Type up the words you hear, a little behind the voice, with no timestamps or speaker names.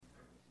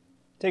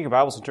Take your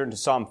Bibles and turn to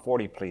Psalm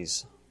 40,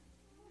 please.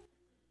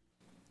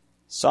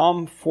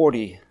 Psalm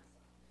 40.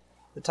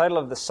 The title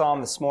of the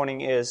psalm this morning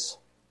is,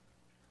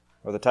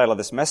 or the title of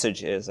this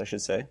message is, I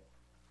should say,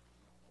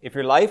 If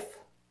Your Life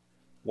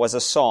Was a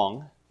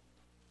Song,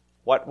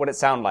 What Would It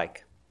Sound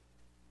Like?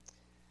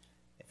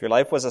 If your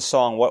life was a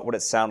song, what would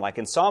it sound like?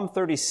 In Psalm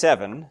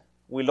 37,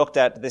 we looked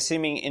at the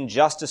seeming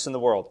injustice in the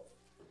world,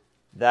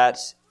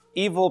 that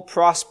evil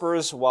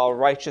prospers while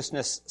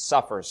righteousness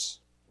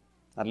suffers,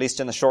 at least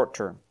in the short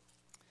term.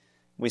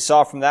 We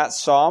saw from that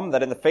psalm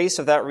that in the face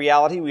of that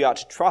reality, we ought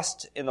to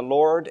trust in the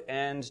Lord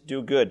and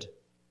do good.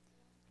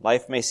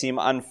 Life may seem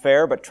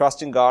unfair, but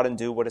trust in God and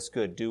do what is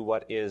good, do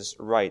what is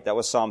right. That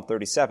was Psalm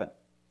 37.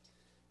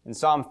 In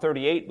Psalm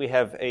 38, we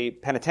have a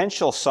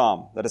penitential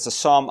psalm, that is a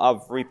psalm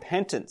of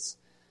repentance.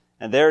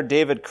 And there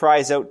David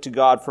cries out to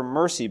God for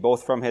mercy,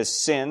 both from his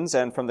sins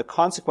and from the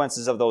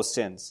consequences of those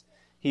sins.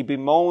 He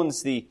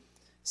bemoans the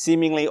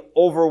seemingly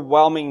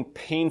overwhelming,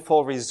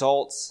 painful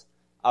results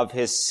of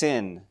his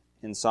sin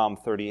in Psalm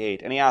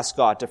 38, and he asks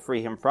God to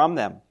free him from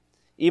them.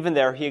 Even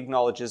there, he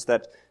acknowledges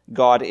that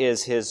God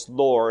is his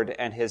Lord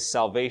and his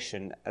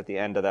salvation at the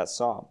end of that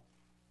psalm.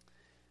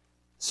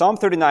 Psalm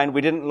 39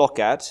 we didn't look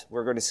at.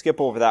 We're going to skip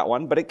over that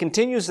one, but it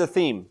continues the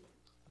theme,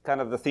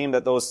 kind of the theme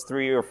that those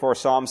 3 or 4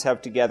 psalms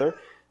have together,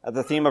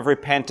 the theme of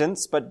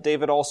repentance, but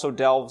David also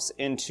delves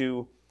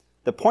into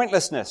the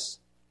pointlessness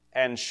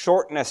and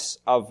shortness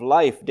of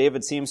life.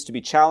 David seems to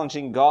be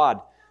challenging God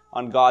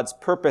on God's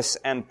purpose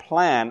and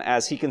plan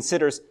as he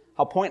considers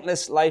how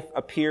pointless life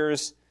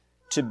appears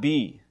to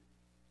be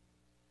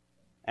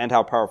and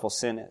how powerful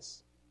sin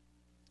is.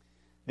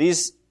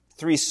 These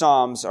 3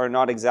 psalms are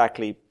not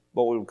exactly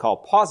what we would call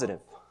positive,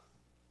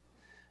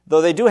 though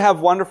they do have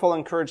wonderful,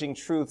 encouraging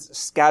truths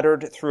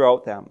scattered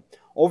throughout them.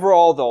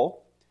 Overall,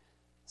 though,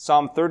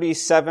 Psalm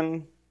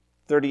 37,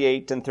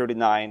 38, and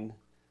 39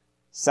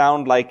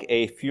 sound like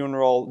a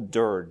funeral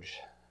dirge,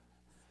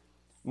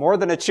 more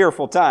than a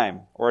cheerful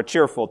time or a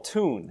cheerful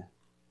tune.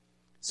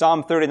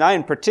 Psalm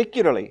 39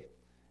 particularly,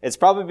 it's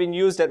probably been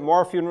used at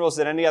more funerals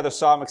than any other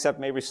psalm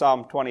except maybe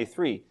Psalm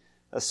 23.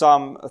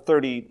 Psalm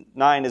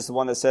 39 is the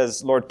one that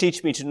says, Lord,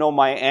 teach me to know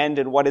my end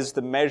and what is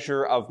the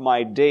measure of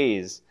my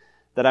days,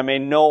 that I may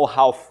know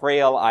how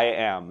frail I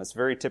am. It's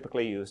very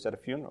typically used at a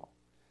funeral.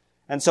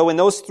 And so in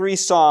those 3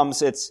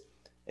 psalms, it's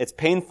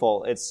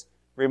painful, it's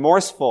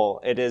remorseful,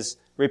 it is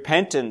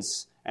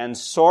repentance and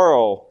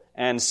sorrow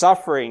and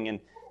suffering, and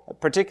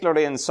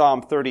particularly in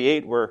Psalm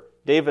 38 where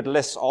David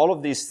lists all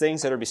of these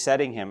things that are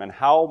besetting him and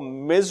how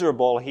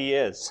miserable he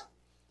is.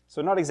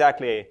 So not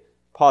exactly a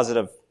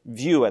positive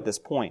view at this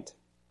point.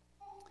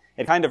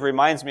 It kind of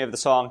reminds me of the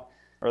song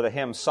or the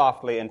hymn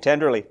Softly and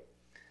Tenderly.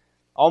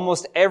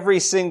 Almost every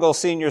single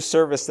senior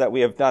service that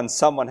we have done,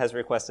 someone has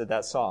requested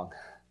that song.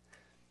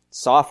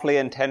 Softly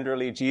and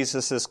tenderly,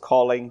 Jesus is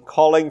calling,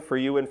 calling for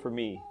you and for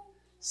me.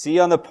 See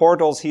on the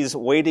portals, he's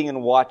waiting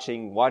and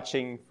watching,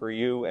 watching for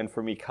you and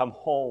for me. Come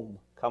home,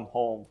 come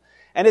home.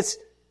 And it's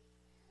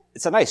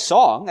a nice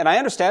song, and I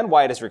understand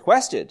why it is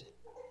requested.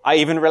 I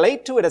even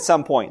relate to it at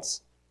some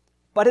points.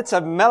 But it's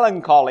a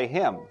melancholy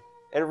hymn.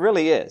 It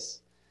really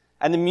is.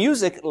 And the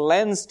music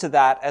lends to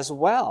that as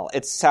well.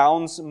 It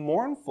sounds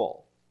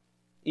mournful,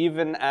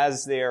 even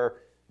as they're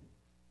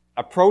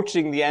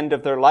approaching the end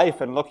of their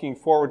life and looking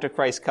forward to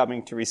Christ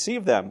coming to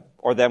receive them,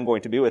 or them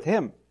going to be with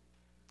him.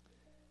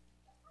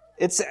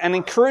 It's an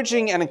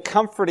encouraging and a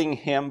comforting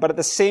hymn, but at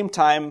the same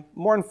time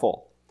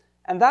mournful.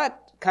 And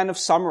that kind of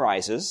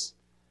summarizes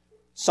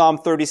Psalm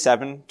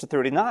 37 to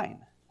 39.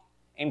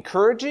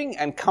 Encouraging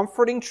and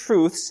comforting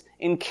truths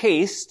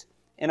encased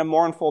in a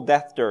mournful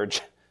death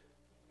dirge,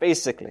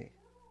 basically.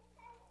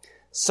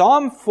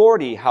 Psalm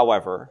 40,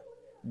 however,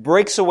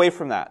 breaks away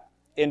from that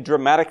in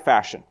dramatic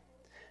fashion.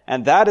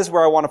 And that is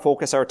where I want to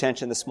focus our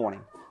attention this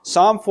morning.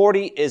 Psalm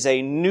 40 is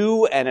a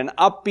new and an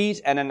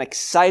upbeat and an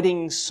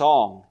exciting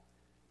song.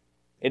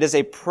 It is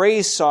a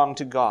praise song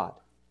to God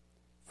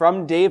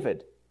from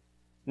David,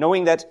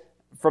 knowing that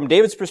from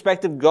David's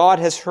perspective, God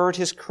has heard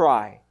his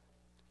cry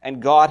and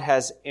God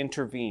has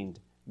intervened.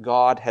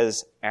 God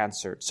has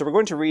answered. So we're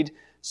going to read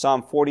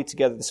Psalm 40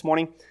 together this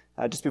morning.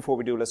 Just before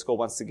we do, let's go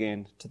once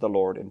again to the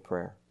Lord in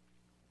prayer.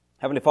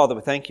 Heavenly Father,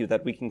 we thank you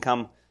that we can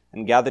come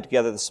and gather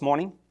together this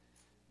morning,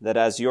 that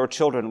as your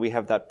children we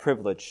have that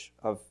privilege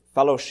of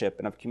fellowship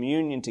and of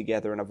communion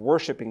together and of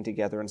worshiping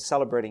together and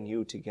celebrating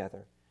you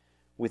together.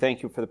 We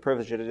thank you for the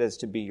privilege that it is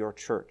to be your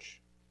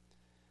church.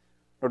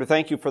 Lord, we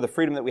thank you for the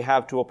freedom that we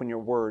have to open your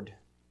word,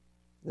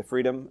 the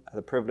freedom,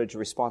 the privilege,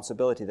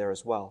 responsibility there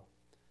as well.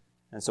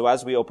 And so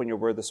as we open your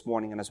word this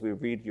morning and as we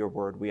read your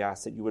word, we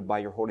ask that you would, by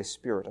your Holy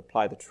Spirit,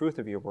 apply the truth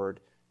of your word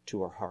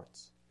to our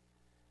hearts.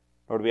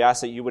 Lord, we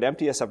ask that you would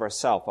empty us of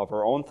ourselves, of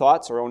our own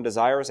thoughts, our own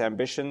desires,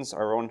 ambitions,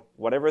 our own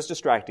whatever is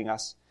distracting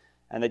us,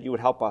 and that you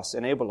would help us,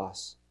 enable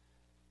us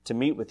to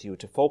meet with you,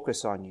 to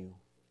focus on you,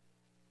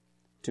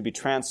 to be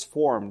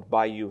transformed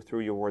by you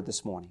through your word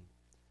this morning.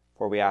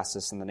 For we ask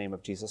this in the name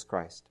of Jesus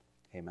Christ.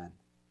 Amen.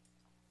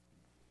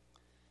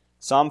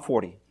 Psalm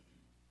 40.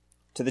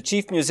 To the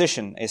chief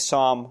musician, a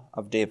psalm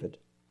of David.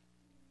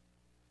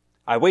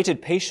 I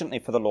waited patiently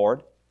for the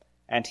Lord,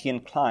 and he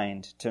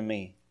inclined to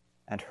me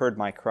and heard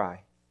my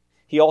cry.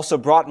 He also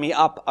brought me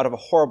up out of a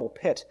horrible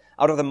pit,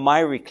 out of the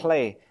miry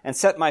clay, and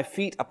set my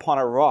feet upon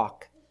a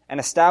rock, and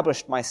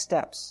established my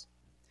steps.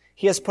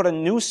 He has put a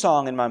new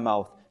song in my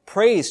mouth,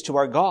 praise to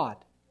our God.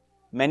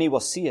 Many will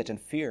see it and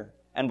fear,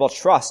 and will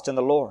trust in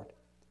the Lord.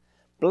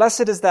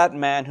 Blessed is that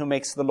man who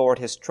makes the Lord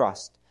his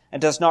trust,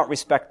 and does not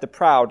respect the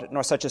proud,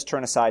 nor such as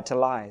turn aside to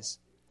lies.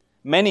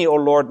 Many, O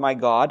Lord my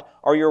God,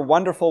 are your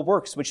wonderful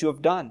works which you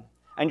have done,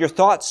 and your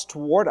thoughts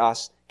toward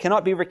us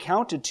cannot be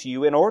recounted to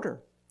you in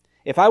order.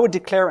 If I would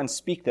declare and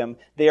speak them,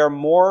 they are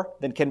more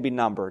than can be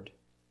numbered.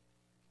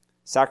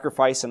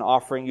 Sacrifice and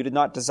offering you did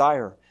not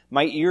desire.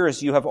 My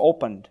ears you have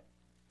opened.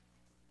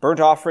 Burnt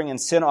offering and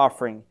sin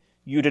offering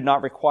you did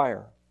not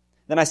require.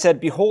 Then I said,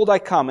 Behold, I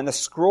come. In the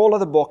scroll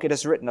of the book it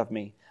is written of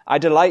me. I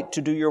delight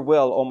to do your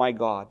will, O my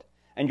God,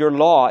 and your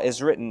law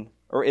is written,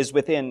 or is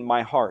within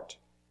my heart.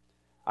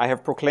 I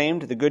have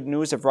proclaimed the good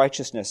news of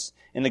righteousness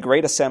in the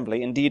great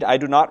assembly. Indeed, I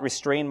do not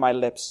restrain my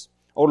lips.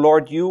 O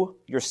Lord, you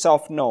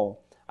yourself know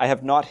I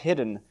have not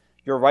hidden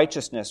your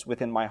righteousness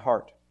within my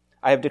heart.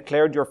 I have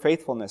declared your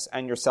faithfulness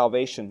and your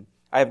salvation.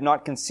 I have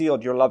not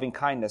concealed your loving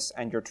kindness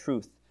and your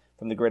truth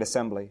from the great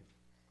assembly.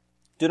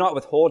 Do not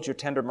withhold your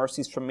tender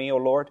mercies from me, O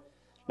Lord.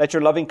 Let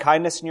your loving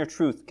kindness and your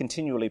truth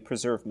continually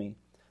preserve me.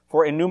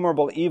 For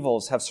innumerable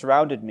evils have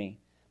surrounded me.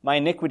 My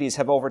iniquities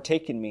have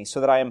overtaken me, so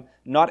that I am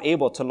not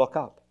able to look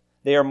up.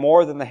 They are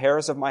more than the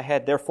hairs of my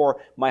head, therefore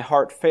my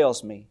heart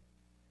fails me.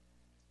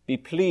 Be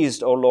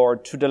pleased, O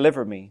Lord, to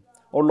deliver me.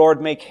 O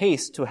Lord, make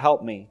haste to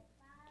help me.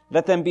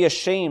 Let them be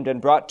ashamed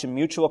and brought to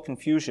mutual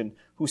confusion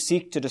who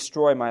seek to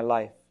destroy my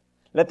life.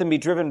 Let them be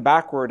driven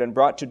backward and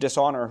brought to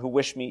dishonor who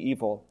wish me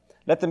evil.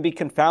 Let them be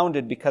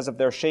confounded because of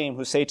their shame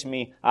who say to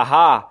me,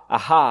 Aha,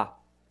 aha.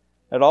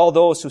 Let all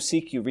those who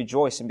seek you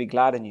rejoice and be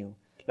glad in you.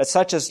 Let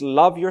such as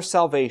love your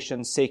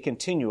salvation say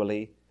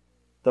continually,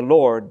 The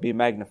Lord be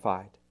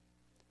magnified.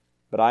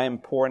 But I am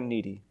poor and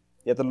needy,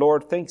 yet the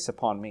Lord thinks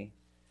upon me.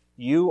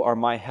 You are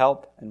my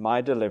help and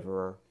my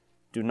deliverer.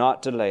 Do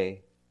not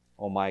delay,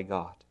 O my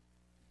God.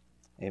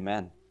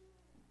 Amen.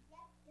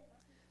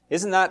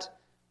 Isn't that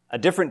a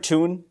different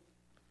tune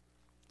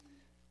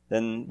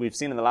than we've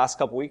seen in the last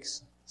couple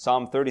weeks?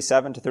 Psalm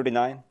 37 to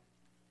 39.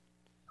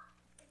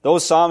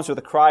 Those psalms are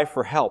the cry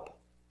for help.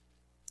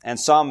 And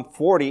Psalm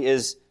 40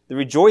 is the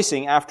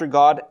rejoicing after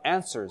God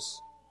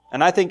answers.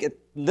 And I think it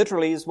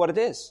literally is what it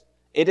is.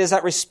 It is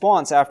that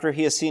response after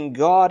he has seen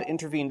God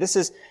intervene. This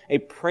is a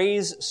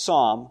praise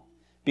psalm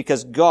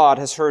because God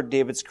has heard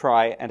David's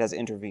cry and has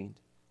intervened.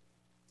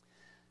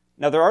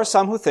 Now, there are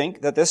some who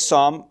think that this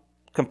psalm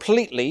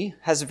completely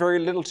has very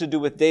little to do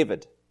with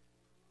David.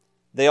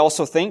 They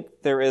also think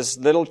there is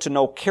little to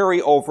no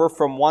carryover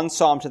from one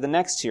psalm to the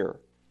next here.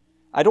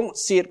 I don't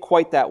see it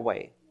quite that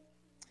way.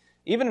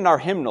 Even in our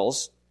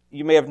hymnals,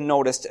 you may have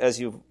noticed as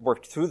you've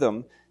worked through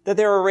them, that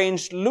they're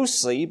arranged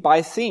loosely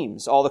by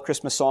themes. All the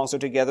Christmas songs are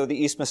together,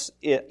 the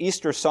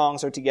Easter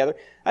songs are together.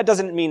 That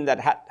doesn't mean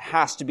that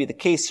has to be the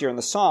case here in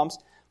the Psalms,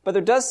 but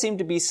there does seem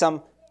to be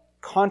some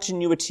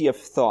continuity of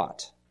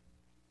thought.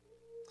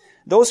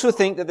 Those who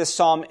think that this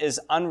psalm is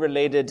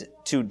unrelated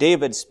to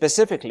David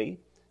specifically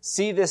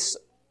see this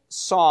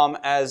psalm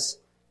as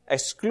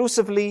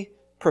exclusively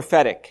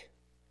prophetic,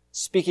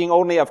 speaking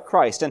only of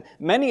Christ. And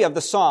many of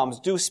the Psalms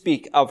do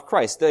speak of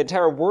Christ. The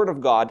entire Word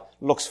of God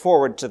looks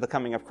forward to the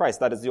coming of Christ.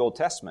 That is the Old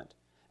Testament.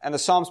 And the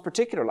Psalms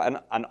particularly,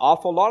 an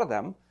awful lot of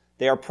them,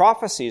 they are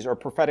prophecies or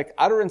prophetic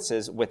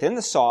utterances within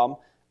the Psalm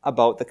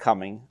about the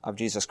coming of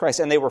Jesus Christ.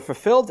 And they were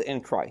fulfilled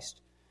in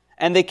Christ.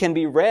 And they can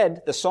be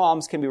read, the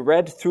Psalms can be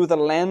read through the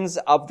lens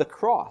of the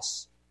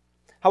cross.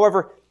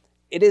 However,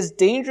 it is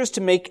dangerous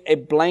to make a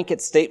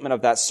blanket statement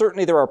of that.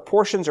 Certainly there are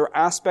portions or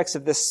aspects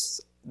of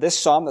this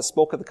psalm that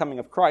spoke of the coming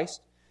of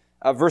Christ.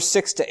 Verse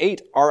 6 to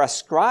 8 are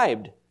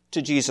ascribed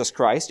to Jesus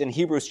Christ in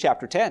Hebrews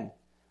chapter 10.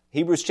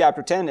 Hebrews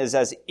chapter 10 is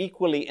as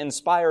equally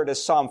inspired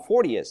as Psalm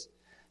 40 is.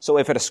 So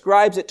if it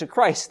ascribes it to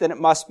Christ, then it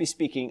must be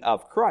speaking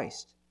of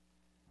Christ.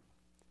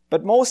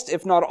 But most,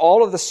 if not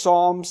all, of the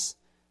Psalms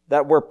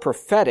that were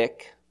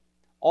prophetic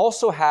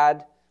also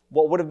had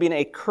what would have been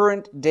a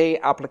current day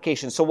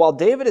application. So while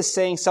David is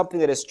saying something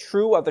that is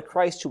true of the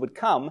Christ who would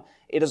come,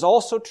 it is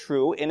also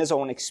true in his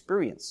own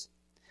experience.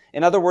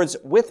 In other words,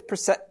 with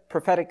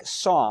prophetic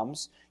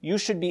psalms, you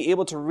should be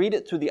able to read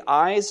it through the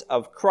eyes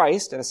of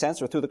Christ, in a sense,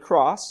 or through the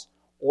cross,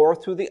 or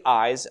through the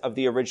eyes of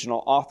the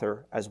original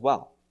author as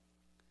well.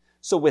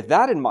 So with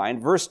that in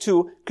mind, verse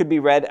 2 could be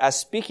read as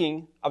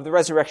speaking of the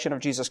resurrection of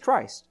Jesus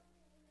Christ.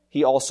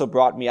 He also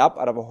brought me up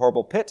out of a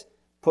horrible pit,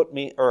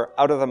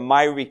 out of the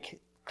miry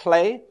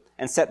clay,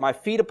 and set my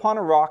feet upon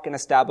a rock and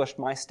established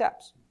my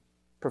steps.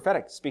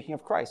 Prophetic, speaking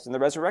of Christ and the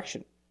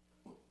resurrection.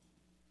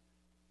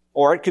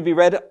 Or it could be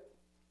read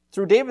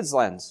through David's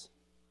lens,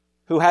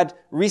 who had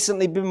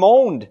recently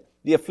bemoaned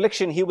the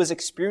affliction he was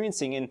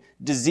experiencing in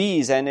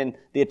disease and in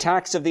the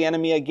attacks of the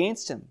enemy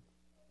against him.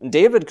 And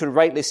David could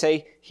rightly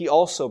say, He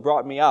also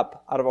brought me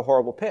up out of a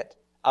horrible pit,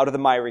 out of the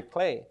miry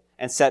clay,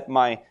 and set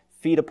my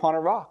feet upon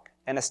a rock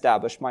and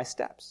established my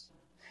steps.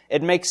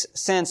 It makes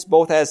sense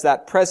both as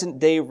that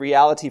present-day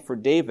reality for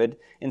David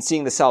in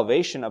seeing the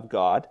salvation of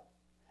God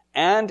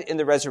and in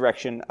the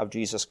resurrection of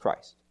Jesus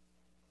Christ.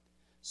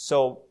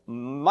 So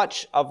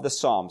much of the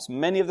Psalms,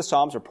 many of the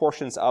Psalms or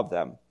portions of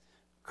them,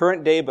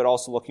 current day but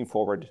also looking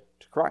forward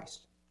to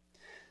Christ.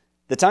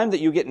 The time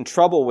that you get in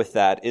trouble with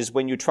that is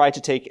when you try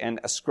to take and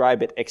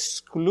ascribe it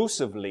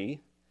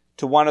exclusively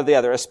to one or the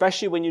other,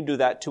 especially when you do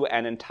that to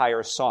an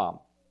entire psalm.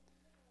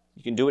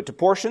 You can do it to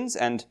portions,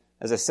 and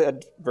as I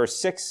said, verse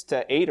 6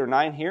 to 8 or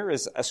 9 here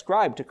is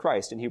ascribed to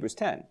Christ in Hebrews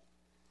 10.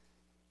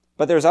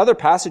 But there's other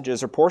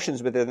passages or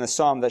portions within the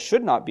psalm that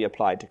should not be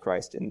applied to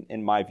Christ,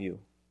 in my view.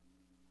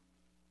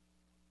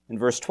 In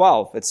verse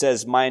 12, it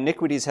says, "My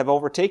iniquities have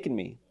overtaken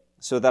me,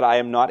 so that I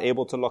am not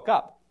able to look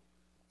up."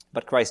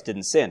 But Christ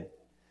didn't sin.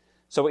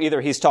 So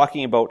either he's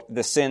talking about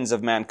the sins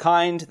of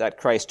mankind that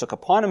Christ took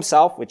upon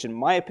himself, which in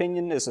my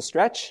opinion is a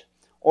stretch,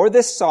 or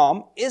this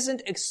psalm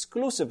isn't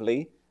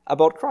exclusively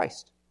about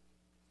Christ.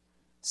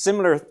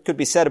 Similar could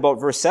be said about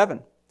verse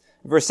 7.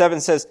 Verse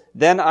 7 says,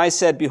 "Then I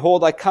said,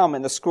 Behold, I come,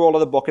 in the scroll of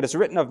the book it is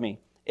written of me."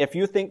 If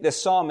you think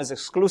this psalm is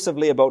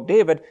exclusively about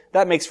David,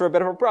 that makes for a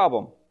bit of a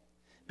problem,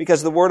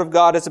 because the word of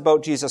God is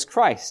about Jesus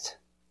Christ,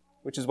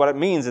 which is what it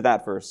means in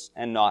that verse,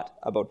 and not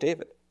about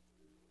David.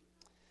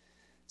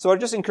 So I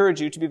just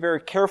encourage you to be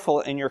very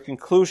careful in your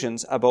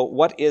conclusions about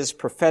what is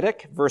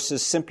prophetic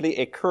versus simply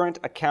a current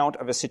account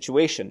of a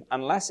situation,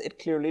 unless it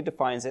clearly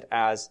defines it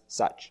as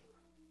such.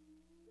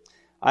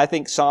 I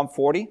think Psalm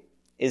 40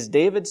 is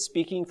David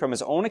speaking from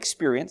his own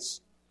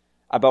experience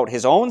about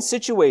his own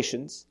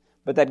situations,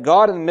 but that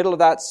God in the middle of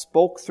that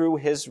spoke through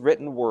his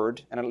written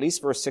word, and at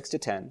least verse 6 to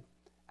 10,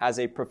 as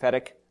a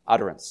prophetic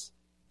utterance.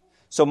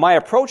 So my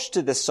approach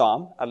to this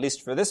psalm, at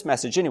least for this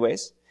message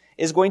anyways,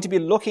 is going to be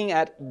looking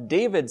at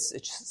David's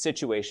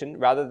situation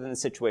rather than the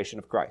situation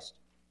of Christ,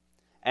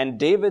 and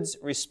David's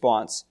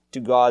response to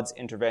God's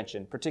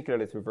intervention,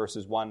 particularly through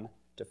verses 1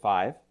 to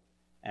 5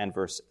 and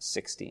verse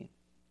 16.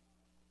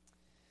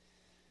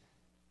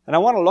 And I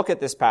want to look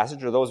at this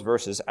passage or those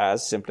verses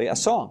as simply a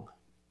song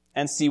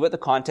and see what the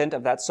content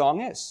of that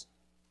song is,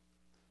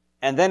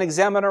 and then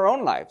examine our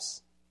own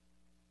lives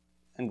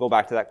and go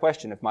back to that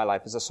question. If my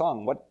life is a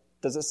song, what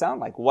does it sound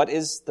like? What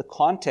is the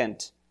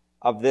content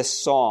of this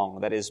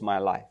song that is my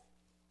life?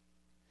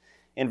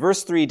 In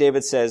verse 3,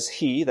 David says,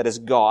 "He," that is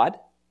God,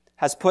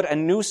 "has put a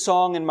new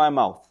song in my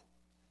mouth,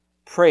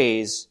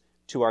 praise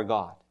to our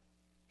God."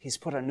 He's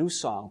put a new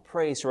song,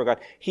 praise to our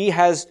God. He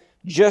has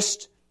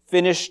just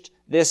finished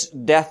this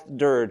death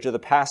dirge of the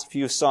past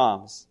few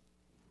psalms,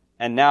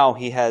 and now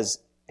he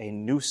has a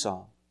new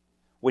song,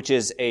 which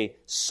is a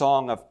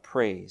song of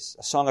praise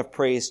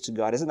to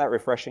God. Isn't that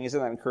refreshing?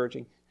 Isn't that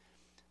encouraging?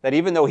 That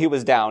even though he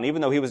was down,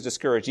 even though he was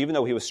discouraged, even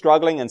though he was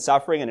struggling and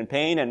suffering and in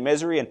pain and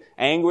misery and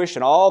anguish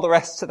and all the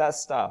rest of that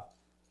stuff,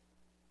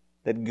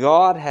 that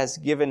God has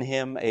given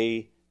him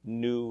a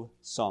new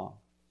song.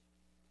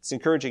 It's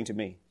encouraging to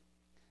me,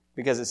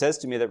 because it says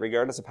to me that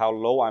regardless of how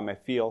low I may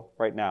feel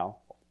right now,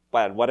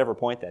 but at whatever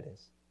point that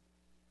is,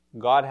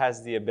 God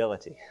has the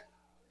ability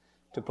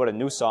to put a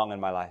new song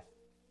in my life,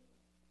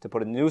 to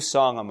put a new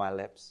song on my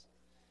lips,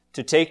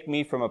 to take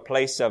me from a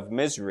place of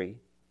misery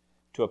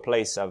to a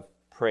place of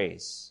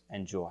praise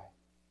and joy.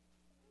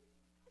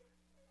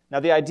 Now,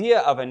 the idea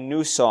of a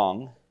new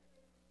song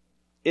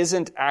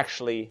isn't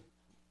actually,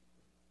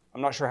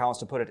 I'm not sure how else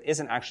to put it,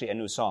 isn't actually a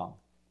new song.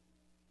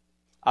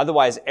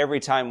 Otherwise, every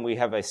time we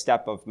have a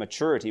step of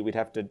maturity, we'd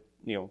have to,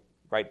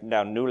 write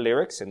down new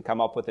lyrics and come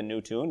up with a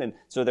new tune, and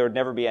so there would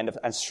never be end of,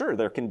 and sure,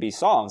 there can be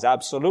songs,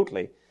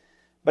 absolutely.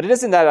 But it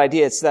isn't that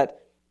idea, it's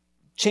that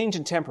change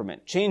in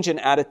temperament, change in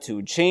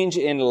attitude, change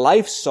in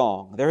life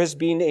song. There has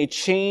been a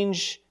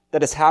change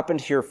that has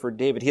happened here for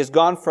David. He has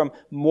gone from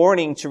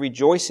mourning to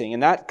rejoicing,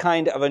 and that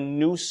kind of a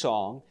new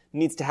song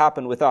needs to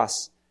happen with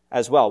us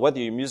as well, whether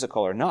you're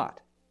musical or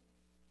not.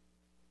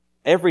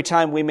 Every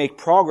time we make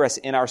progress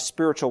in our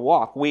spiritual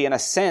walk, we, in a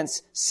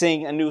sense,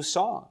 sing a new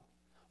song.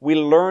 We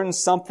learn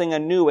something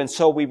anew, and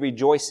so we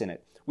rejoice in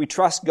it. We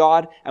trust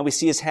God, and we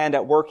see His hand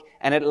at work,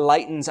 and it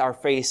lightens our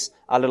face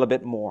a little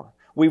bit more.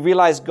 We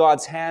realize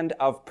God's hand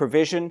of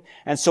provision,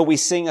 and so we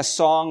sing a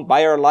song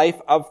by our life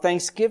of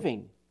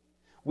thanksgiving.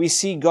 We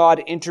see God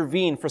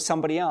intervene for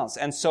somebody else,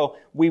 and so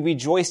we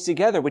rejoice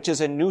together, which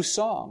is a new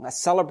song, a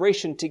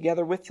celebration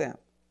together with them.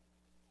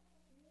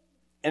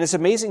 And it's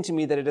amazing to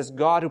me that it is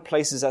God who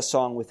places that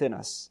song within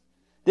us.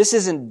 This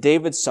isn't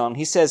David's song.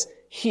 He says,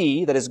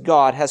 He, that is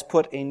God, has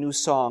put a new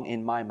song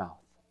in my mouth.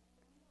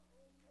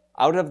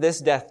 Out of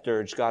this death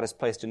dirge, God has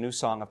placed a new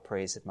song of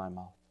praise in my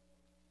mouth.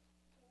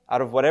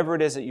 Out of whatever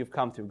it is that you've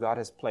come through, God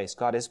is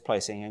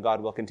placing, and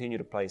God will continue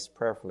to place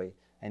prayerfully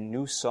a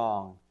new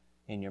song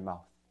in your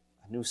mouth,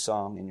 a new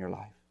song in your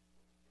life.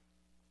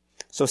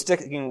 So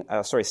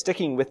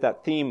sticking with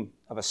that theme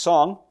of a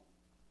song,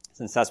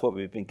 since that's what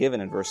we've been given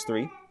in verse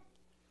 3,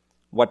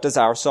 what does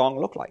our song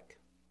look like?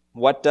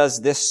 What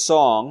does this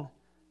song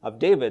of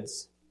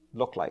David's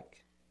look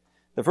like?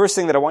 The first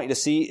thing that I want you to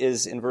see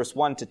is in verse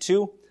 1 to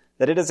 2,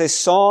 that it is a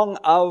song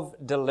of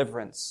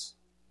deliverance.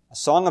 A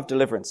song of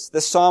deliverance.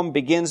 This psalm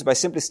begins by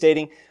simply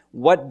stating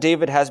what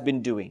David has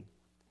been doing.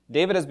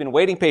 David has been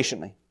waiting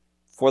patiently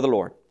for the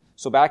Lord.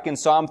 So back in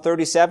Psalm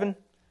 37,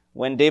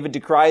 when David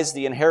decries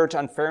the inherent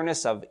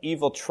unfairness of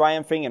evil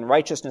triumphing and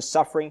righteousness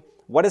suffering,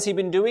 what has he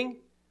been doing?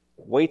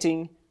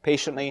 Waiting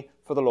patiently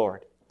for the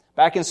Lord.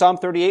 Back in Psalm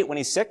 38, when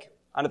he's sick,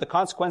 under the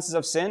consequences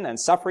of sin and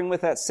suffering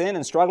with that sin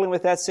and struggling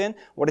with that sin,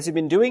 what has he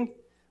been doing?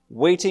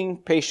 Waiting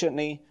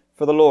patiently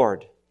for the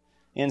Lord.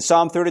 In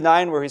Psalm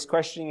 39, where he's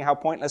questioning how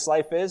pointless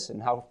life is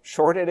and how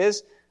short it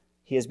is,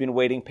 he has been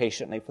waiting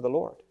patiently for the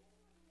Lord.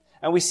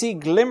 And we see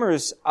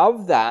glimmers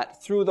of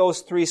that through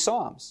those three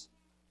Psalms.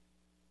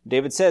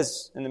 David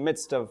says, in the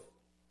midst of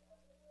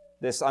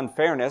this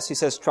unfairness, he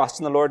says, trust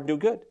in the Lord and do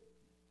good.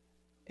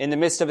 In the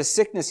midst of his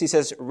sickness, he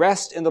says,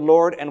 rest in the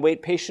Lord and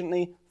wait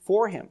patiently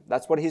for him.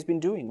 That's what he's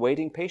been doing,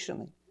 waiting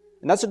patiently.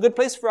 And that's a good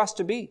place for us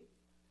to be.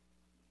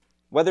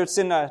 Whether it's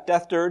in a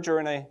death dirge or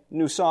in a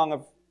new song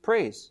of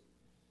praise,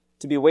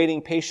 to be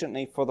waiting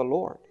patiently for the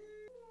Lord.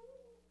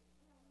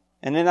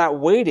 And in that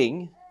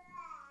waiting,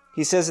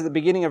 he says at the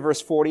beginning of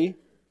verse 40,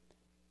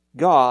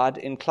 God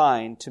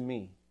inclined to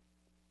me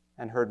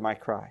and heard my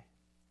cry.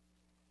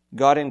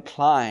 God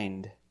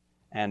inclined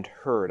and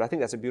heard. I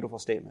think that's a beautiful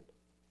statement.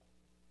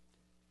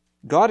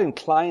 God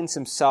inclines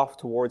himself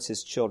towards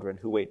his children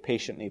who wait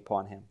patiently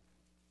upon him.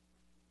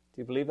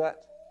 Do you believe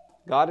that?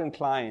 God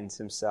inclines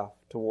himself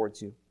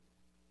towards you.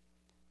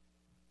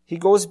 He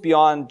goes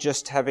beyond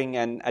just having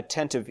an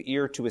attentive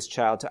ear to his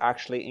child to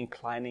actually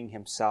inclining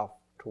himself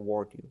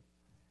toward you.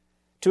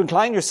 To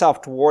incline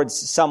yourself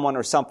towards someone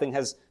or something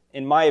has,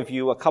 in my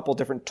view, a couple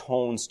different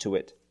tones to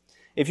it.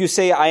 If you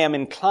say, I am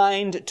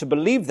inclined to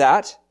believe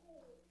that,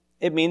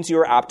 it means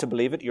you're apt to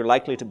believe it, you're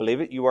likely to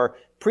believe it, you are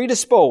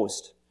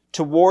predisposed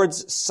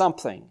towards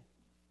something.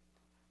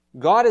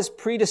 God is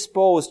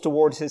predisposed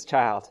towards his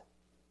child.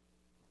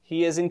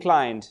 He is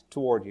inclined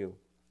toward you.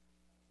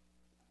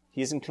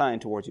 He is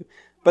inclined towards you.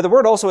 But the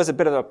word also has a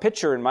bit of a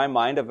picture in my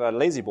mind of a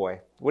lazy boy.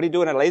 What do you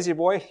do in a lazy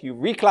boy? You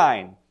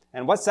recline.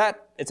 And what's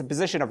that? It's a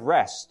position of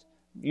rest,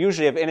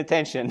 usually of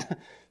inattention,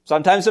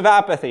 sometimes of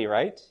apathy,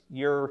 right?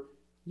 You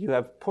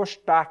have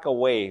pushed back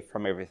away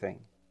from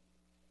everything.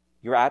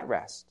 You're at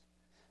rest.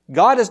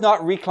 God has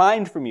not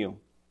reclined from you.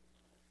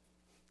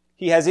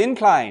 He has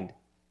inclined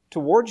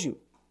towards you.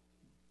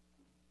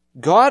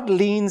 God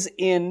leans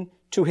in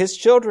to his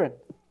children.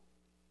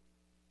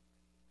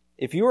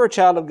 If you are a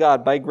child of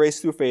God by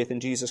grace through faith in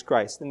Jesus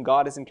Christ, then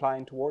God is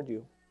inclined toward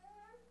you.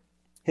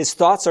 His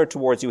thoughts are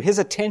towards you. His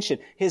attention,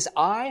 his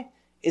eye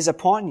is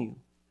upon you.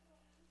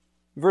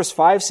 Verse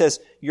 5 says,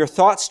 your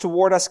thoughts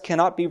toward us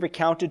cannot be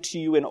recounted to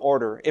you in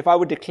order. If I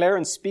would declare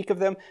and speak of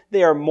them,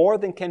 they are more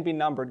than can be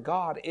numbered.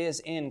 God is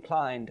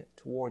inclined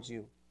towards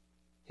you,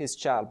 his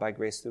child by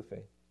grace through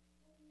faith.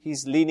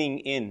 He's leaning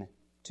in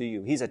to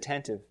you. He's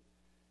attentive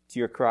to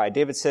your cry.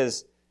 David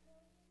says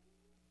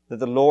that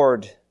the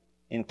Lord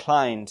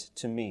inclined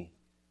to me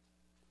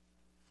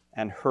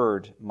and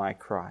heard my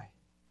cry.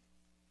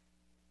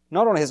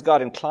 Not only has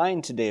God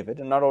inclined to David,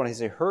 and not only has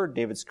he heard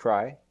David's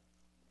cry,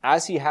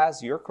 as he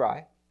has your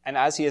cry, and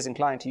as he is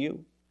inclined to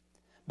you,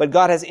 but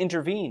God has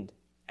intervened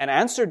and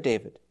answered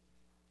David.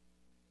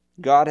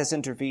 God has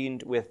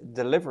intervened with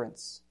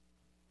deliverance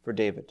for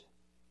David.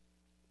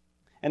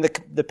 And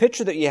the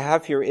picture that you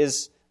have here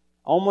is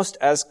almost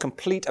as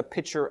complete a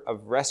picture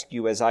of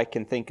rescue as I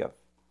can think of.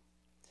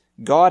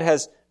 God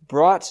has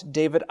brought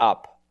David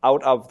up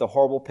out of the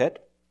horrible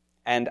pit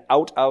and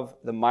out of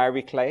the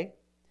miry clay,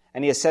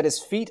 and he has set his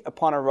feet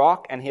upon a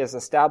rock and he has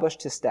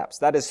established his steps.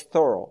 That is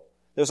thorough.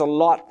 There's a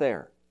lot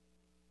there.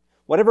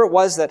 Whatever it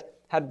was that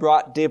had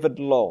brought David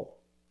low,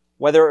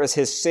 whether it was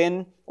his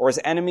sin or his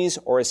enemies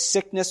or his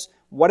sickness,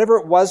 whatever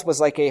it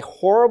was like a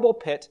horrible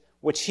pit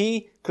which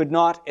he could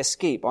not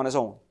escape on his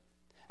own.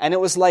 And it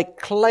was like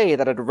clay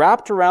that had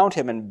wrapped around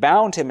him and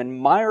bound him and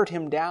mired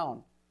him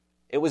down.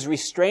 It was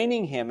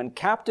restraining him and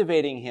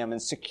captivating him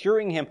and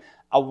securing him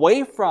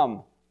away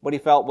from what he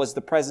felt was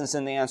the presence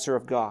and the answer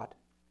of God.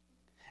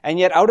 And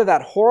yet out of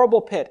that horrible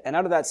pit and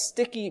out of that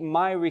sticky,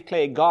 miry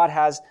clay, God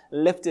has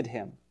lifted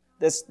him.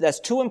 That's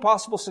two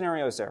impossible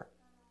scenarios there.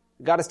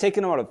 God has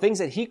taken him out of things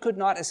that he could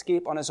not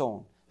escape on his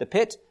own. The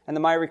pit and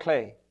the miry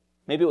clay.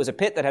 Maybe it was a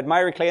pit that had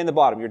miry clay in the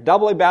bottom. You're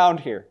doubly bound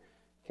here.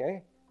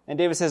 Okay? And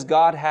David says,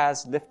 God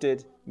has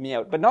lifted me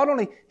out. But not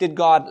only did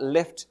God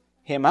lift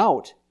him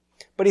out,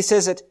 but he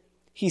says that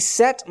he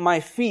set my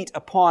feet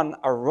upon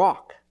a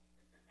rock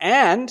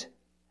and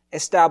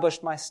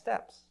established my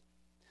steps.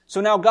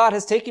 So now God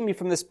has taken me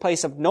from this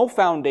place of no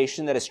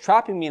foundation that is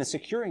trapping me and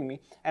securing me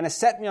and has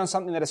set me on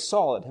something that is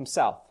solid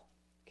himself.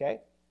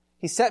 Okay?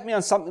 He set me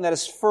on something that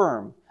is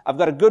firm. I've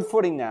got a good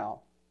footing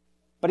now.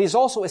 But he's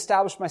also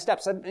established my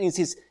steps. That means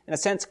he's, in a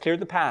sense, cleared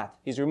the path.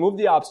 He's removed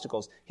the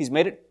obstacles. He's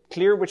made it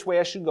clear which way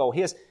I should go.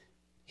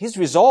 He's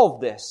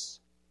resolved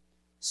this.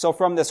 So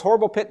from this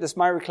horrible pit, this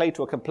miry clay,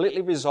 to a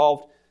completely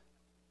resolved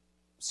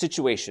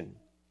situation,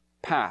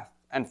 path,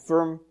 and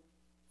firm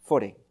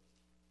footing.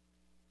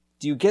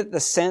 Do you get the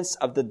sense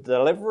of the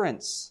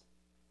deliverance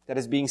that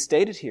is being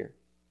stated here?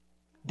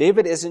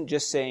 David isn't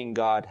just saying,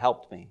 God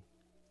helped me.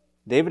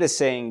 David is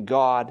saying,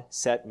 God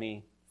set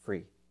me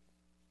free.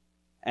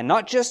 And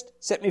not just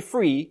set me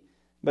free,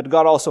 but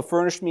God also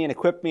furnished me and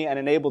equipped me and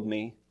enabled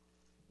me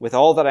with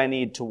all that I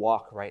need to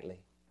walk rightly.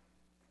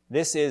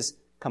 This is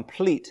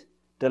complete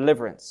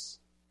deliverance.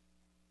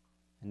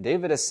 And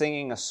David is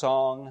singing a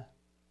song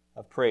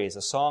of praise,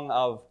 a song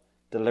of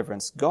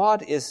deliverance.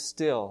 God is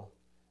still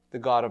the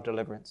God of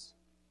deliverance.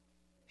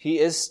 He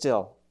is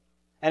still.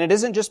 And it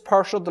isn't just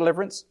partial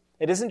deliverance.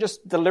 It isn't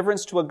just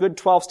deliverance to a good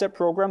 12-step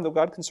program, though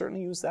God can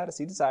certainly use that as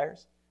He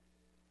desires.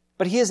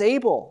 But He is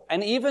able,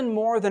 and even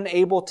more than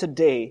able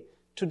today,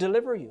 to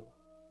deliver you.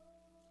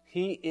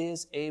 He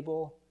is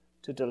able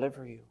to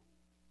deliver you.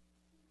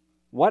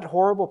 What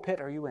horrible pit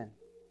are you in?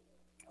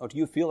 Or do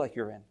you feel like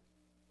you're in?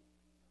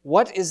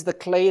 What is the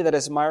clay that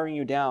is miring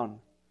you down?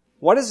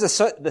 What is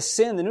the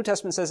sin, the New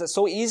Testament says, that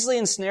so easily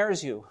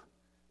ensnares you?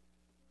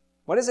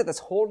 What is it that's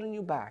holding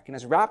you back and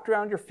is wrapped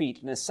around your feet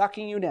and is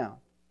sucking you down?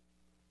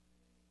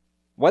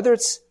 Whether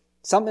it's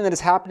something that is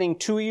happening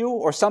to you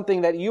or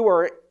something that you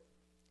are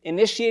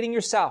initiating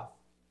yourself,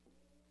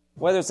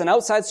 whether it's an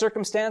outside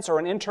circumstance or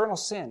an internal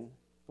sin,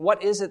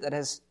 what is it that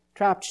has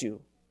trapped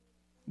you?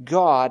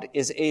 God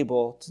is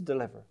able to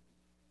deliver.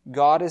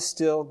 God is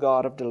still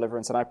God of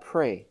deliverance, and I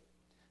pray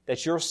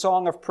that your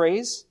song of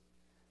praise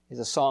is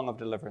a song of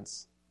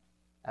deliverance,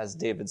 as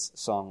David's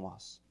song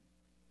was.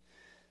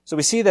 So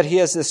we see that he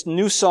has this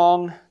new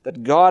song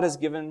that God has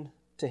given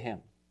to him.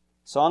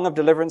 Song of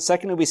deliverance.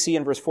 Secondly, we see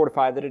in verse 4 to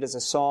 5 that it is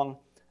a song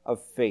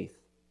of faith.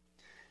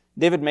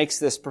 David makes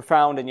this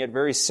profound and yet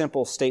very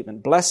simple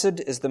statement.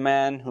 Blessed is the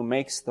man who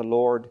makes the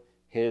Lord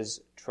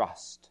his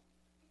trust.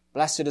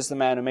 Blessed is the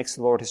man who makes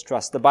the Lord his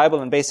trust. The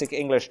Bible in basic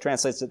English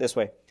translates it this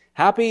way.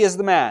 Happy is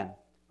the man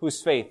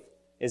whose faith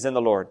is in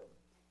the Lord.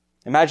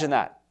 Imagine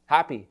that.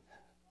 Happy.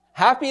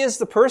 Happy is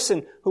the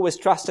person who is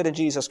trusted in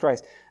Jesus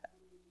Christ.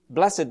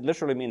 Blessed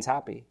literally means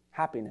happy,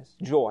 happiness,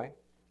 joy.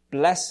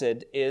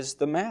 Blessed is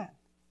the man.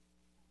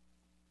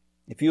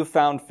 If you have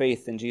found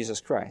faith in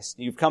Jesus Christ,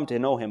 you've come to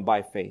know Him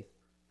by faith,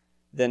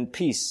 then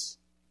peace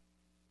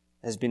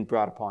has been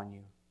brought upon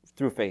you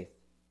through faith.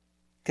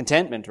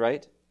 Contentment,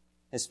 right,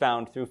 is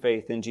found through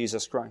faith in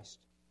Jesus Christ.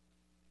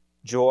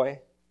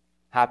 Joy,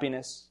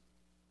 happiness,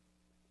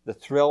 the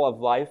thrill of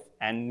life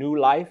and new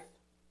life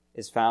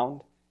is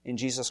found in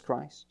Jesus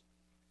Christ.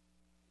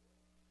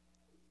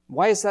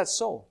 Why is that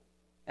so?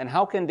 And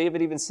how can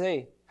David even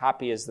say,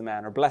 happy is the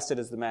man, or blessed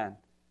is the man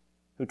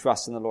who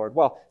trusts in the Lord?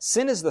 Well,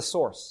 sin is the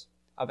source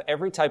of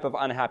every type of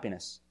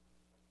unhappiness.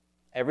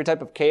 Every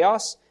type of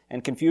chaos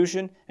and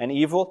confusion and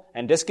evil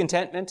and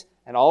discontentment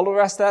and all the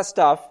rest of that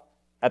stuff,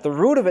 at the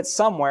root of it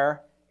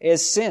somewhere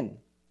is sin.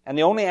 And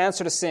the only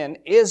answer to sin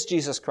is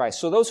Jesus Christ.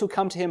 So those who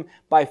come to Him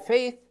by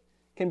faith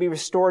can be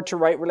restored to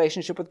right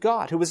relationship with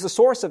God, who is the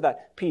source of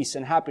that peace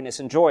and happiness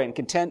and joy and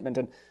contentment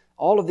and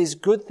all of these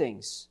good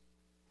things.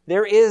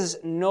 There is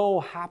no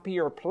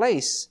happier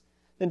place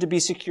than to be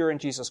secure in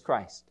Jesus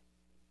Christ.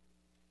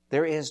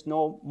 There is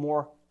no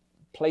more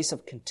place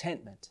of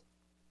contentment,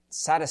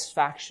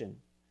 satisfaction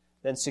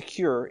than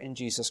secure in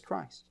Jesus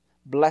Christ.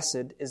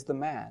 Blessed is the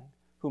man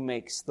who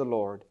makes the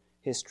Lord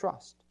his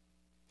trust.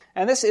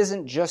 And this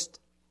isn't just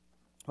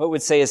what we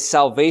would say is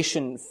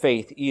salvation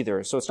faith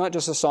either. So it's not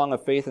just a song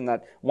of faith in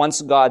that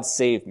once God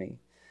saved me.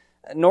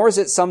 Nor is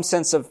it some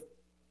sense of,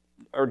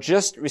 or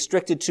just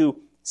restricted to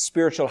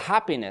spiritual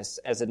happiness,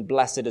 as in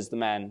blessed is the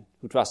man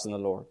who trusts in the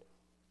Lord.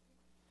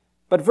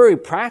 But very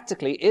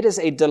practically, it is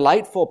a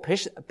delightful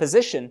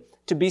position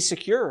to be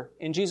secure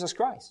in Jesus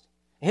Christ.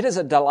 It is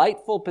a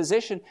delightful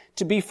position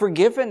to be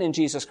forgiven in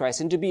Jesus Christ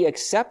and to be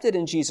accepted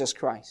in Jesus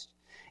Christ.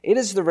 It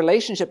is the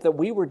relationship that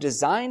we were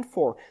designed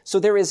for. So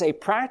there is a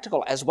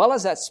practical as well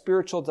as that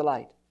spiritual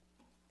delight.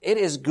 It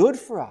is good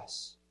for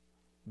us.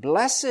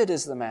 Blessed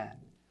is the man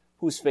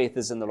whose faith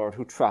is in the Lord,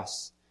 who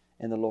trusts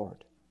in the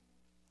Lord.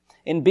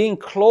 In being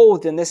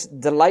clothed in this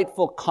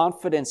delightful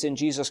confidence in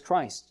Jesus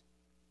Christ,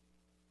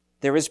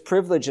 there is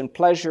privilege and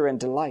pleasure and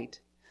delight.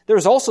 There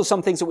is also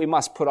some things that we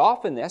must put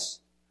off in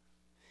this.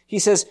 He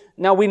says,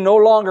 now we no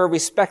longer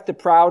respect the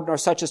proud, nor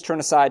such as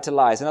turn aside to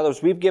lies. In other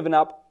words, we've given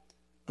up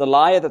the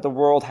lie that the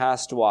world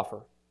has to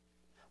offer.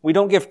 We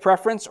don't give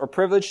preference or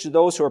privilege to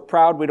those who are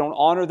proud. We don't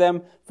honor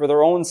them for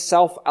their own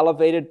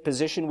self-elevated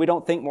position. We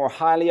don't think more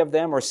highly of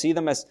them or see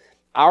them as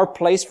our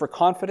place for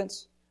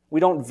confidence. We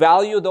don't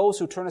value those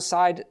who turn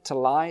aside to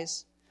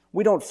lies.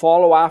 We don't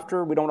follow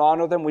after. We don't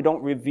honor them. We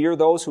don't revere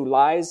those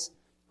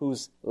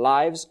whose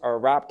lives are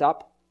wrapped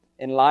up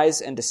in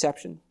lies and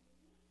deception.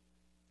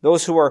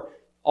 Those who are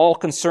all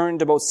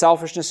concerned about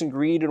selfishness and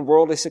greed and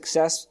worldly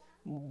success,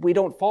 we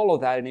don't follow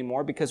that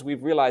anymore because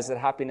we've realized that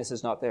happiness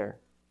is not there.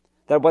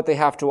 That what they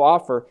have to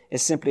offer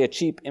is simply a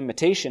cheap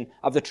imitation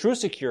of the true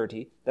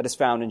security that is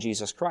found in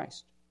Jesus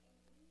Christ.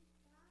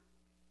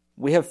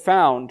 We have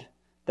found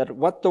that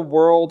what the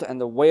world and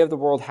the way of the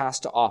world has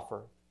to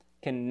offer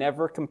can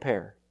never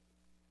compare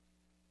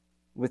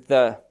with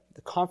the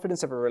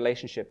confidence of a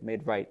relationship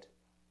made right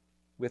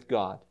with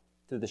God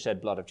through the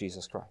shed blood of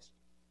Jesus Christ.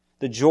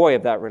 The joy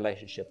of that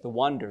relationship, the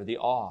wonder, the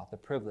awe, the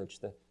privilege,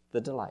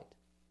 the delight,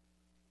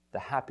 the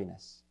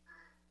happiness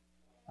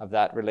of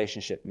that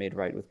relationship made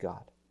right with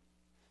God.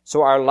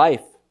 So our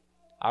life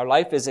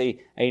is a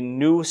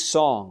new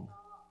song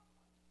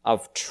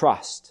of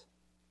trust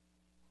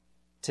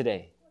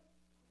today.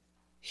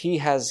 He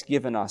has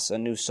given us a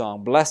new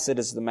song. Blessed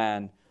is the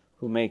man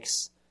who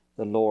makes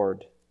the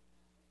Lord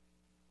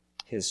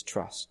his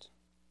trust.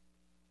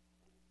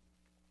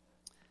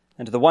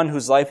 And to the one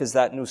whose life is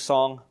that new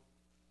song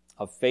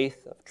of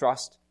faith, of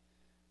trust,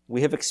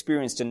 we have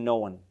experienced and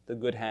known the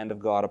good hand of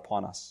God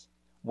upon us.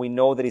 We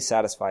know that He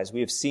satisfies.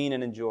 We have seen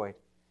and enjoyed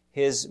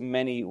His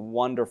many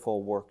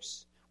wonderful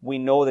works. We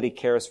know that He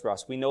cares for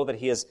us. We know that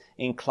He is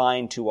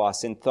inclined to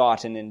us in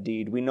thought and in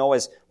deed. We know,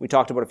 as we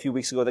talked about a few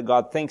weeks ago, that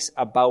God thinks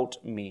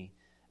about me,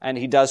 and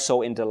He does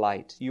so in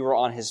delight. You are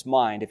on His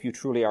mind if you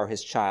truly are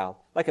His child,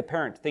 like a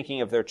parent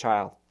thinking of their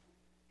child.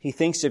 He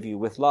thinks of you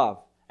with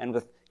love and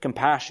with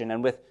compassion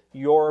and with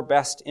your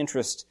best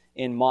interest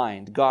in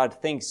mind. God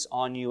thinks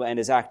on you and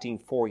is acting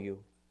for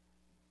you.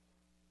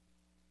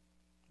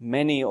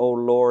 Many, O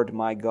Lord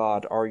my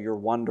God, are your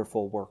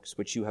wonderful works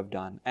which you have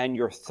done, and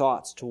your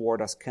thoughts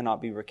toward us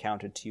cannot be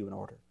recounted to you in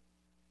order.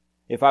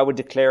 If I would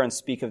declare and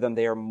speak of them,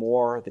 they are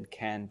more than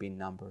can be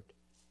numbered.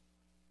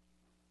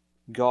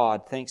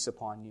 God thinks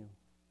upon you.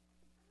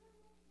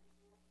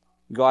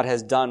 God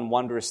has done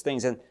wondrous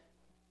things, and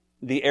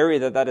the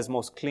area that is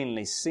most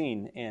clearly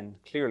seen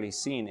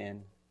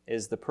in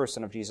is the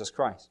person of Jesus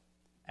Christ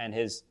and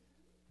His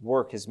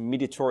work, His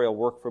mediatorial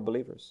work for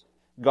believers.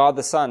 God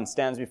the Son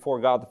stands before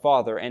God the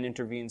Father and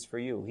intervenes for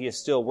you. He is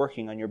still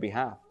working on your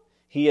behalf.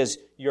 He is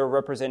your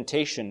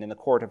representation in the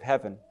court of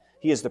heaven.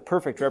 He is the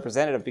perfect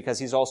representative because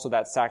He's also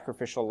that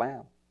sacrificial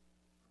lamb.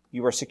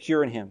 You are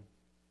secure in Him.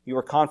 You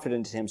are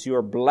confident in Him. So you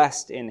are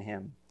blessed in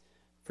Him,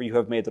 for you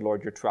have made the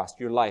Lord your trust.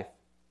 Your life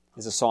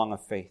is a song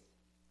of faith.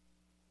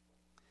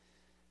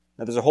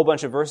 Now there's a whole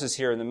bunch of verses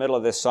here in the middle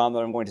of this psalm that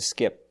I'm going to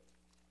skip.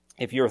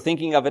 If you're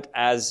thinking of it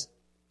as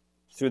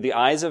through the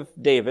eyes of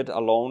David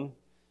alone,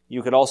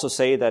 you could also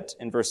say that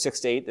in verse 6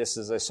 to 8, this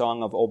is a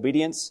song of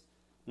obedience.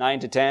 9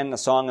 to 10, a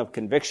song of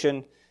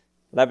conviction.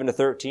 11 to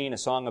 13, a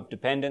song of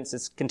dependence.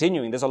 It's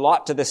continuing. There's a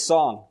lot to this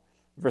song.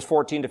 Verse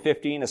 14 to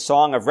 15, a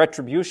song of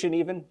retribution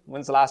even.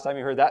 When's the last time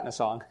you heard that in a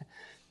song?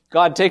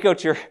 God, take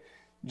out your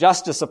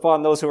justice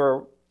upon those who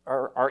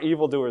are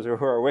evildoers or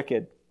who are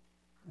wicked.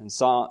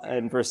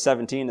 And verse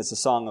 17 is a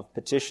song of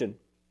petition.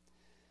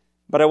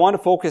 But I want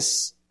to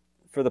focus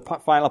for the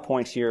final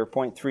point here,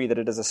 point 3, that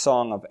it is a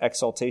song of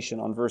exaltation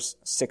on verse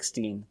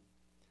 16.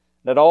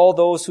 Let all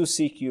those who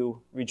seek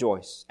you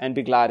rejoice and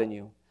be glad in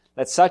you.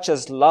 Let such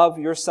as love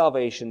your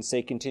salvation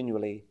say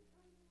continually,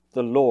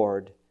 the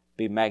Lord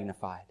be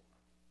magnified.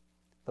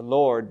 The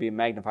Lord be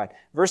magnified.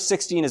 Verse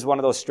 16 is one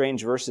of those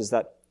strange verses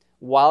that,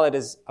 while it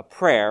is a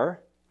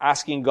prayer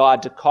asking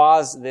God to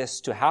cause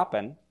this to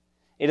happen,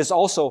 it is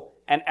also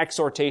an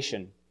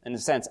exhortation, in a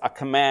sense, a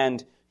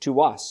command to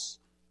us.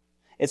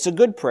 It's a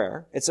good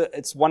prayer.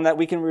 It's one that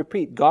we can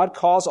repeat. God,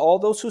 cause all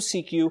those who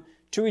seek you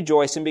to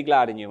rejoice and be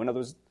glad in you. In other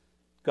words,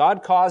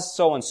 God, cause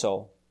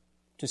so-and-so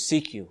to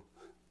seek you.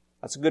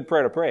 That's a good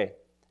prayer to pray.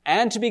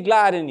 And to be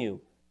glad in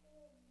you.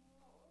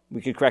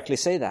 We could correctly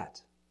say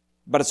that.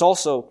 But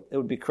it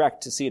would be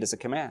correct to see it as a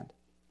command.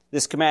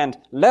 This command,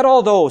 let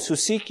all those who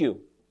seek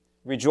you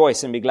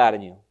rejoice and be glad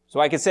in you.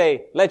 So I could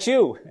say, let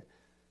you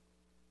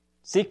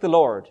seek the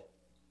Lord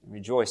and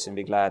rejoice and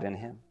be glad in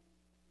Him.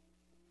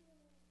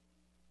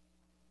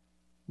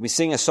 We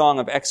sing a song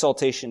of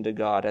exaltation to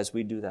God as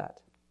we do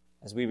that,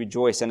 as we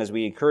rejoice and as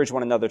we encourage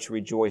one another to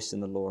rejoice in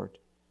the Lord.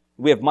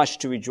 We have much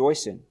to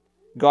rejoice in.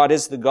 God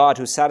is the God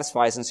who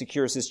satisfies and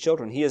secures His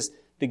children. He is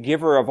the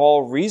giver of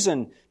all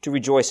reason to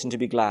rejoice and to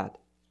be glad.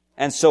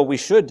 And so we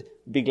should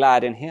be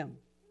glad in Him.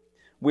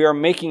 We are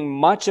making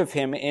much of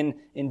Him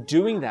in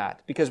doing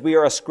that because we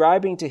are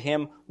ascribing to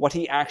Him what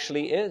He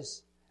actually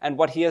is and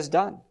what He has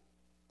done.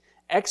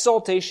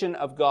 Exaltation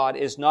of God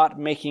is not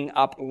making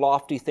up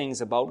lofty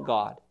things about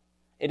God.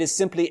 It is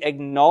simply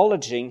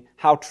acknowledging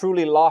how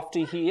truly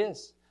lofty He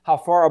is, how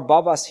far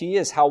above us He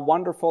is, how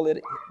wonderful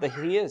that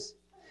He is.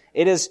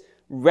 It is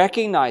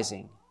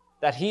recognizing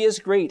that He is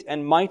great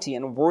and mighty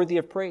and worthy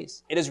of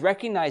praise. It is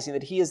recognizing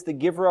that He is the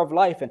giver of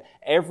life and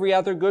every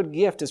other good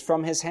gift is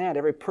from His hand.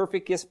 Every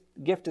perfect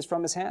gift is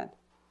from His hand.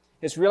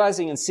 It's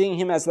realizing and seeing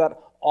Him as that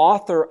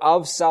author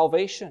of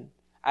salvation,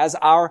 as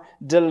our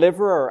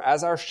deliverer,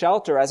 as our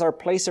shelter, as our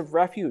place of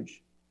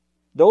refuge.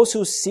 Those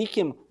who seek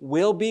Him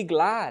will be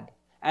glad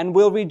and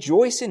will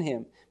rejoice in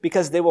Him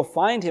because they will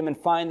find Him and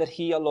find that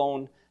He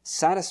alone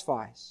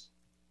satisfies.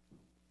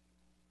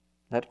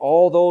 Let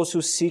all those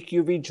who seek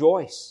you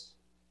rejoice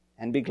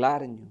and be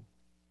glad in you.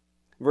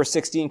 Verse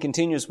 16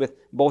 continues with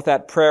both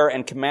that prayer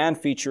and command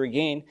feature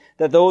again,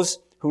 that those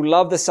who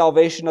love the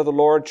salvation of the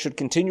Lord should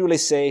continually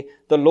say,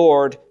 the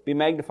Lord be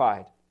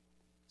magnified.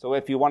 So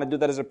if you want to do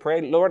that as a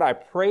prayer, Lord, I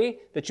pray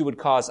that you would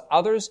cause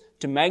others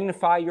to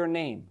magnify your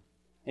name.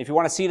 If you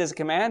want to see it as a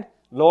command,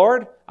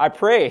 Lord, I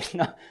pray.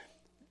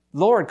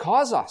 Lord,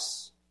 cause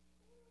us.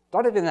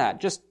 Not even that,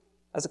 just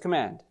as a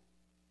command.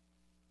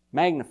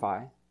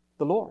 Magnify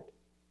the Lord.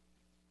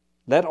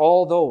 Let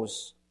all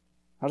those,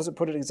 how does it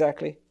put it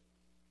exactly?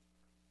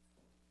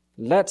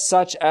 Let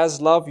such as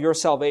love your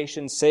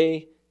salvation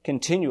say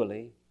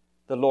continually,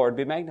 the Lord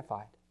be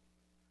magnified.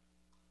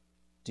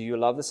 Do you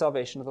love the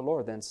salvation of the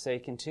Lord? Then say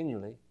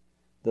continually,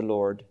 the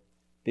Lord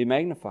be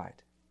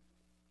magnified.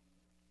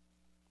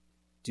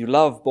 Do you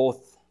love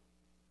both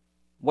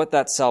what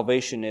that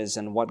salvation is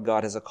and what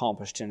God has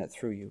accomplished in it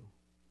through you?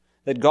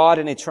 That God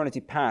in eternity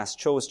past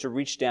chose to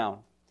reach down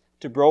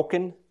to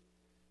broken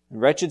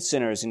and wretched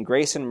sinners in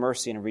grace and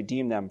mercy and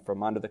redeem them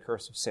from under the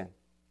curse of sin.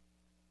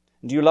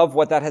 Do you love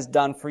what that has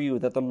done for you?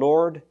 That the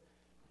Lord's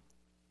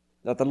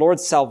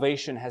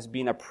salvation has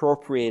been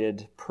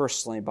appropriated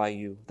personally by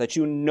you. That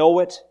you know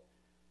it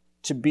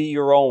to be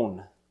your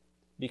own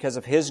because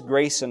of His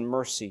grace and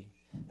mercy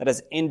that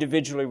has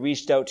individually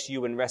reached out to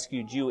you and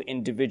rescued you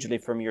individually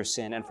from your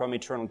sin and from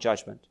eternal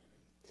judgment.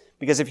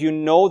 Because if you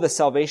know the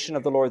salvation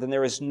of the Lord, then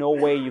there is no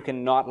way you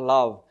can not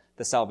love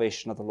the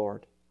salvation of the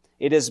Lord.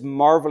 It is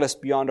marvelous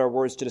beyond our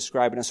words to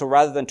describe it. And so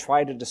rather than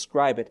try to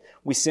describe it,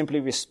 we simply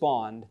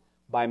respond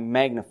by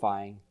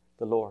magnifying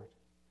the Lord.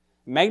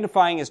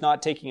 Magnifying is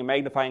not taking a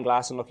magnifying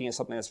glass and looking at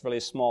something that's really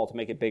small to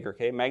make it bigger,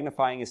 okay?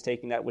 Magnifying is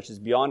taking that which is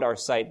beyond our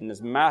sight and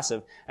is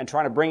massive and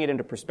trying to bring it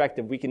into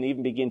perspective. We can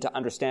even begin to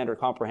understand or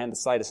comprehend the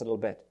slightest a little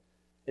bit.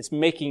 It's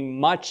making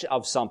much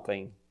of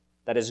something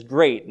that is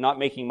great, not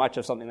making much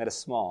of something that is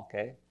small,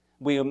 okay?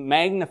 We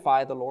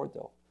magnify the Lord,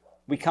 though.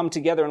 We come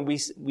together and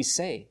we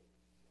say.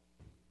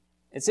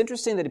 It's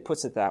interesting that he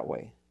puts it that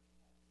way.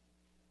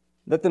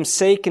 Let them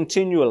say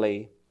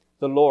continually,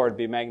 the Lord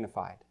be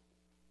magnified.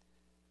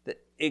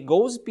 It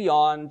goes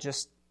beyond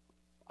just,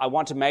 I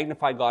want to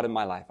magnify God in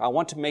my life. I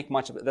want to make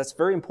much of it. That's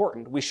very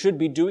important. We should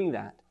be doing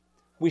that.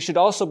 We should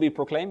also be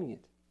proclaiming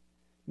it.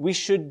 We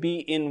should be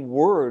in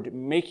word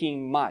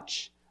making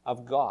much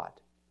of God.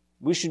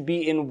 We should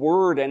be in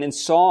word and in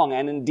song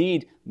and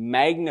indeed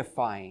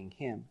magnifying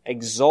Him,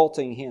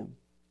 exalting Him.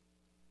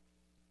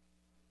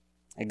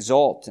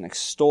 Exalt and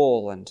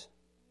extol and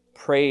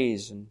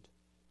praise and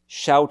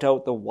shout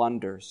out the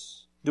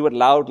wonders. Do it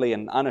loudly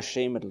and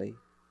unashamedly.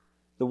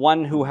 The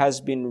one who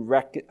has been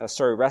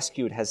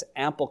rescued has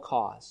ample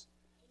cause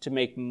to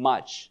make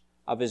much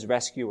of his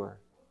rescuer.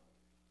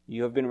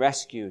 You have been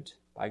rescued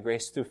by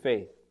grace through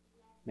faith.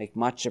 Make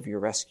much of your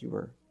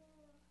rescuer.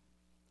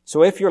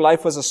 So if your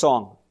life was a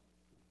song,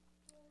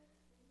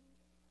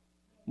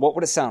 what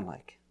would it sound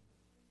like?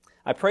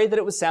 I pray that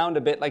it would sound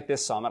a bit like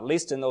this psalm, at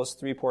least in those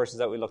three portions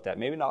that we looked at.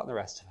 Maybe not in the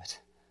rest of it.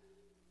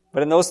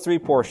 But in those three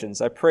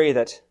portions, I pray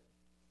that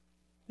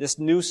this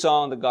new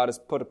song that God has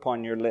put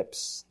upon your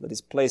lips, that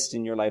He's placed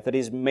in your life, that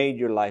He's made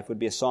your life, would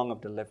be a song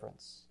of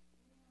deliverance.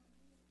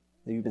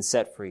 That you've been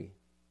set free.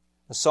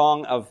 A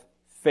song of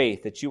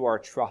faith, that you are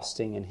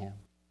trusting in Him.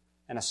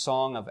 And a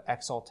song of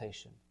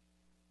exaltation,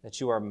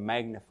 that you are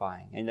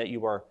magnifying, and that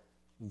you are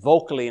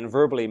vocally and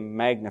verbally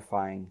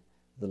magnifying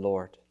the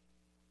Lord.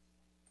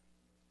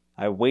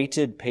 I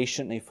waited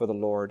patiently for the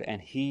Lord,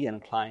 and He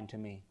inclined to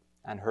me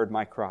and heard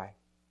my cry.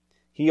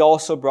 He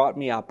also brought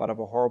me up out of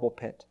a horrible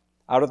pit,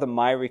 out of the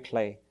miry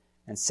clay,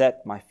 and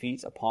set my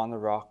feet upon the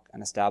rock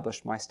and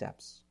established my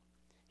steps.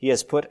 He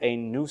has put a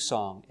new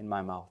song in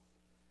my mouth,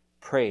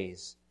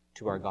 praise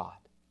to our God.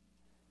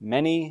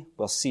 Many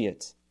will see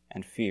it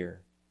and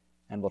fear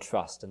and will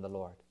trust in the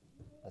Lord.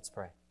 Let's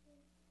pray.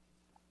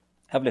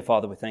 Heavenly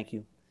Father, we thank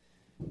You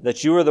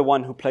that You are the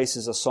one who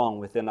places a song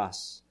within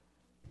us.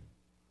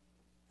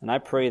 And I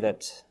pray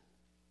that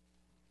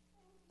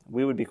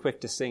we would be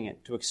quick to sing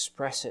it, to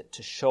express it,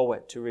 to show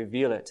it, to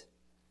reveal it,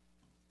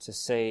 to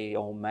say,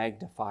 oh,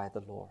 magnify the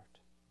Lord.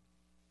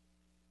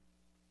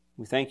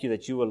 We thank You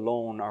that You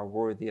alone are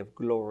worthy of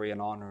glory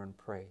and honor and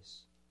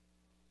praise.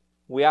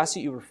 We ask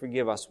that You would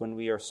forgive us when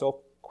we are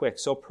so quick,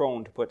 so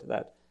prone to put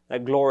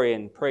that glory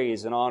and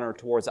praise and honor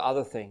towards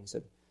other things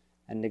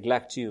and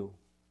neglect You.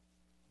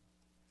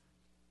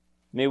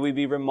 May we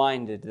be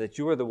reminded that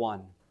You are the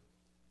one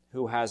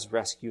who has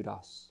rescued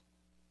us,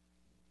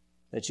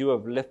 that You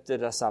have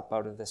lifted us up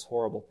out of this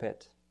horrible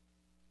pit,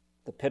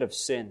 the pit of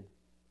sin,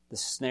 the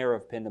snare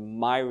of sin, the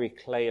miry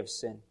clay of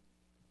sin.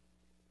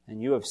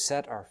 And You have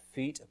set our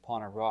feet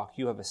upon a rock.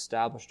 You have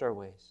established our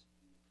ways.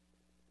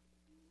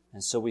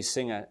 And so we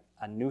sing a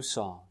new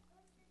song,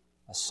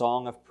 a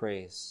song of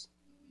praise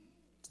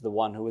to the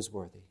one who is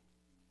worthy.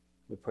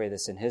 We pray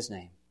this in His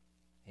name.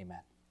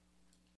 Amen.